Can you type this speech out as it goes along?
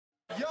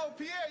Yo,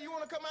 Pierre, you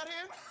want to come out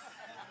here?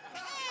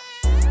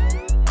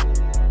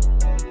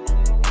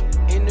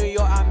 In New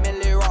York, I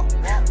merely rock,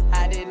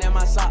 hiding in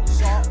my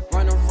socks,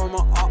 running from a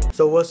up.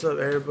 So what's up,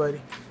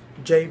 everybody?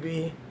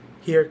 JB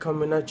here,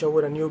 coming at you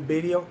with a new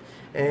video,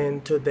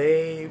 and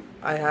today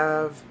I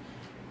have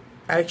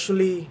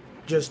actually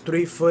just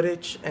 3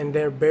 footage, and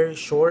they're very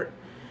short,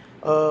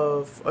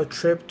 of a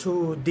trip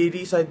to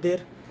YEEZYS I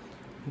did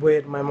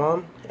with my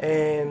mom,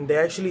 and they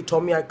actually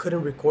told me I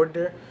couldn't record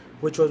there,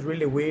 which was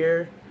really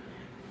weird.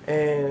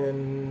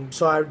 And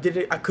so I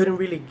couldn't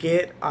really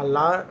get a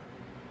lot,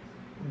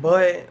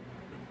 but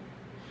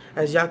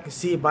as y'all can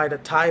see by the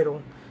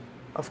title,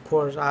 of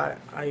course I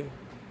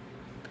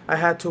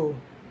had to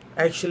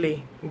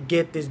actually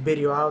get this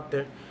video out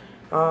there.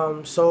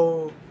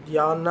 So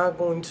y'all not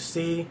going to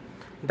see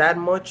that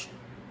much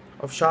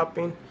of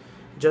shopping,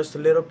 just a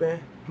little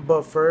bit.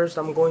 But first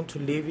I'm going to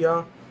leave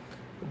y'all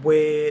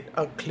with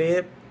a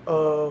clip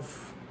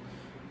of,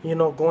 you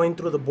know, going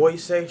through the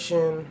boys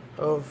section,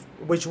 of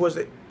which was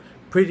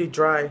pretty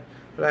dry.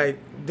 Like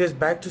this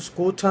back to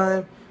school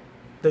time,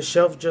 the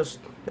shelf just,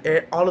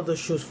 all of the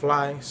shoes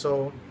fly,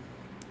 so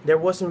there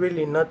wasn't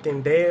really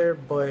nothing there.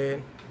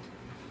 But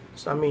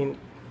I mean,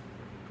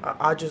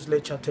 I'll just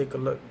let y'all take a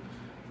look.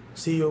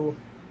 See you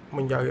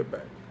when y'all get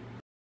back.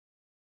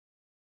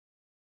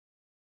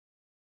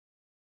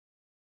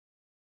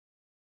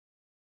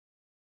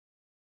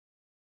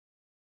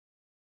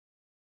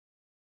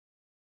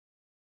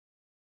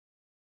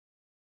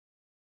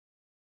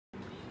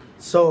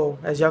 So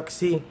as y'all can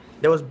see,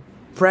 there was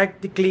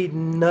practically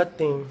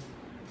nothing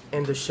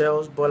in the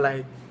shelves but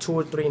like 2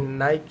 or 3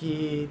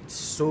 Nike,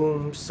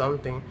 Zoom,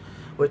 something,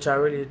 which I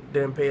really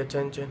didn't pay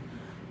attention,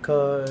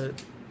 cause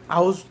I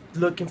was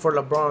looking for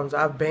LeBrons.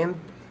 I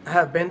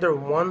have been there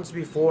once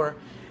before,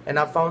 and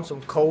I found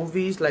some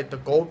Kobe's, like the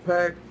gold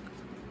pack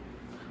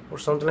or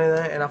something like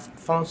that, and I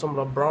found some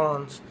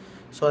LeBrons.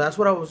 So that's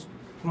what I was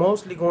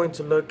mostly going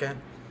to look at,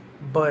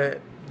 but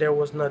there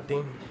was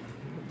nothing.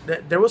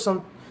 There was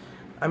some,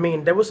 I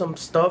mean, there was some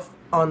stuff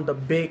on the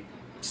big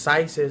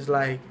sizes,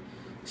 like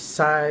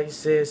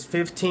sizes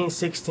 15,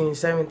 16,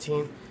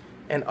 17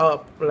 and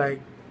up.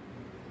 Like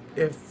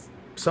if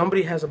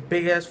somebody has a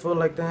big ass foot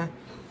like that,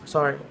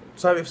 sorry,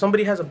 if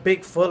somebody has a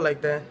big foot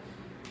like that,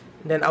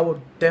 then I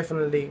would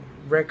definitely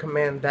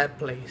recommend that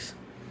place,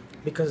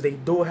 because they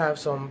do have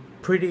some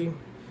pretty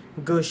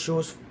good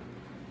shoes.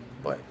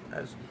 But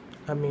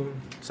I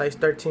mean, size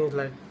 13 is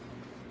like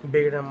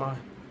bigger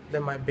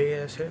than my big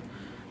ass head.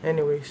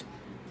 Anyways,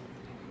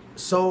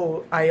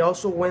 so I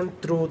also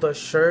went through the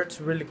shirts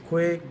really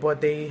quick,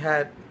 but they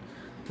had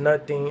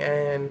nothing,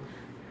 and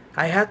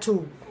I had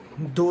to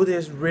do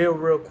this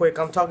real quick.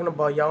 I'm talking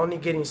about y'all only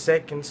getting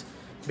seconds,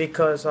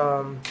 because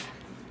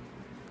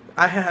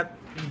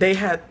they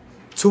had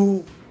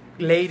 2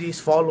 ladies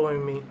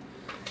following me,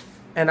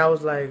 and I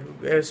was like,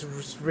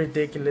 it's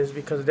ridiculous,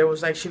 because there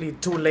was actually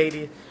 2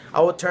 ladies.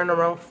 I would turn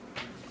around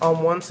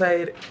on one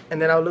side,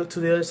 and then I would look to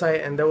the other side,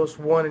 and there was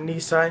one on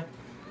each side.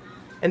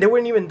 And they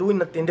weren't even doing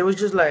nothing. They was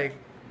just like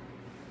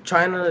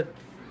trying to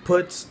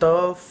put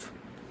stuff,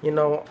 you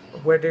know,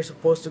 where they're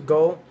supposed to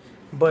go,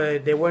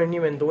 but they weren't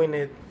even doing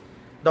it.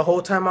 The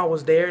whole time I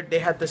was there, they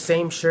had the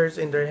same shirts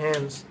in their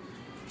hands.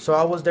 So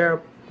I was there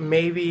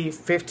maybe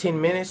 15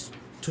 minutes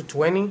to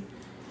 20,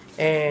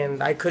 and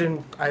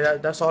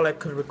that's all I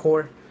could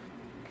record.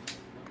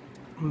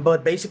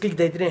 But basically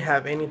they didn't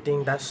have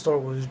anything. That store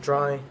was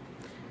dry.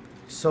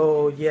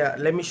 So yeah,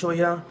 let me show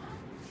you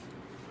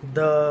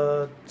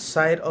the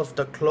side of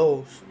the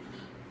clothes,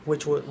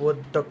 which was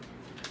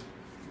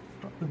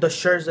the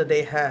shirts that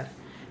they had,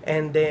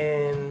 and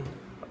then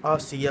I'll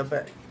see you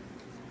back.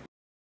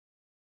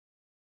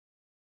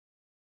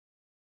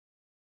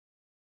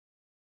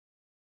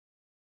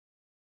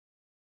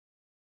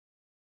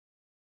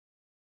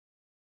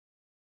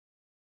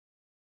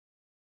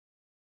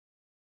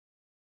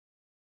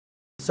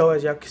 So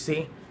as y'all can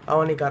see, I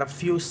only got a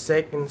few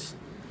seconds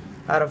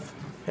out of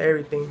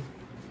everything.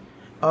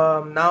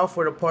 Now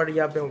for the party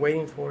I've been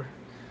waiting for,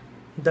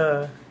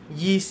 the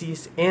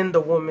YEEZYS in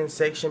the women's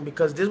section,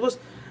 because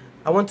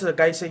I went to the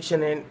guys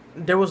section and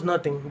there was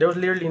nothing. There was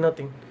literally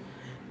nothing.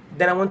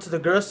 Then I went to the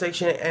girls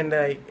section and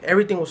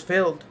everything was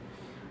filled,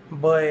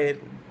 but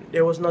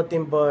there was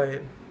nothing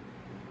but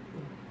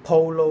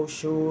polo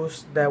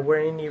shoes that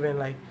weren't even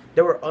like,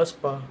 they were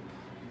USPA.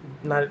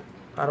 Not,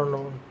 I don't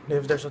know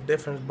if there's a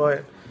difference,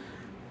 but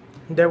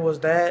there was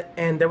that,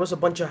 and there was a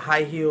bunch of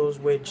high heels,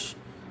 which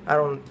I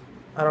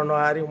don't know,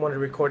 I didn't want to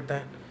record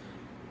that.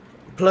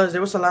 Plus there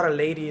was a lot of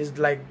ladies.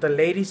 Like the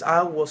ladies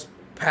aisle was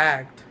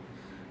packed.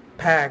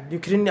 I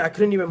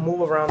couldn't even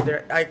move around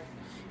there.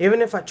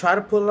 Even if I try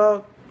to pull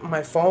out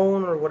my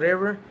phone or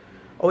whatever,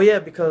 oh yeah,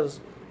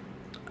 because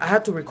I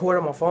had to record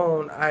on my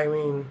phone. I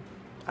mean,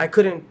 I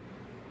couldn't,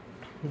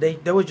 they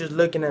were just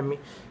looking at me.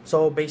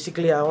 So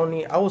basically I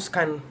was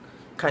kind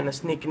of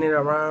sneaking it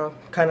around,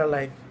 kind of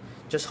like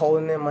just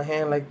holding it in my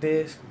hand like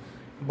this.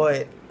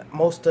 But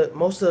most of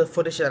the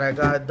footage that I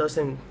got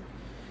doesn't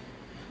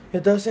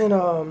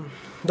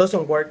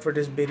work for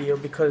this video,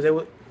 because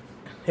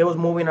He was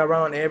moving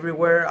around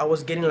everywhere. I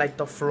was getting like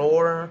the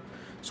floor.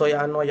 So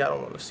yeah, I know y'all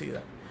don't want to see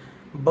that.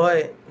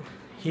 But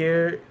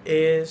here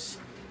is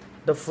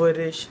the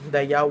footage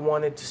that y'all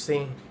wanted to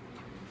see.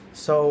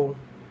 So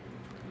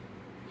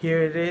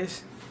here it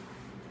is.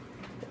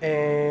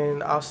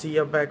 And I'll see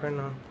you back right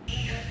now.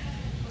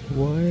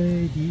 What?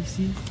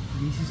 YEEZYS?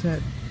 YEEZYS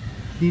at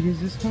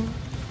YEEZYS home?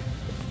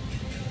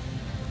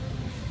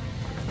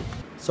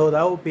 So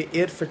that will be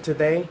it for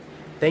today.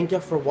 Thank you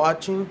for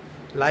watching.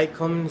 Like,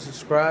 comment, and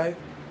subscribe.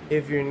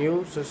 If you're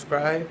new,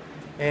 subscribe.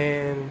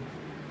 And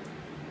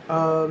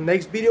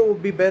next video will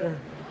be better.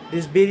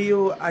 This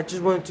video, I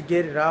just wanted to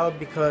get it out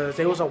because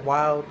it was a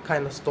wild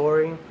kind of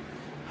story.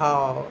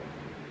 How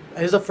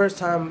it's the first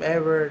time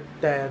ever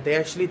that they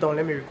actually don't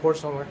let me record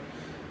somewhere.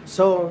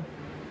 So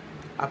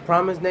I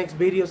promise next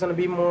video is gonna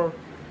be more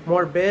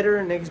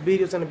better. Next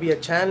video is gonna be a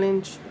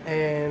challenge,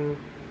 and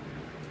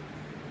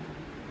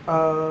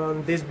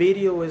this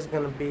video is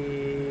gonna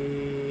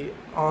be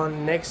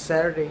on next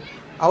Saturday.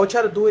 I will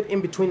try to do it in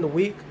between the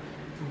week,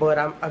 but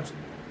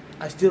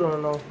I still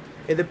don't know.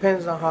 It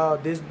depends on how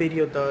this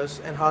video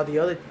does and how the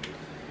other.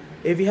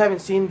 If you haven't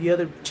seen the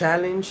other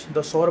challenge,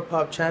 the soda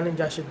pop challenge,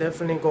 I should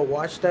definitely go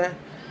watch that.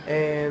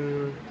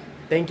 And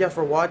thank you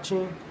for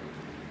watching.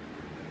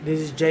 This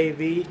is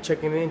JV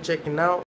checking in, checking out.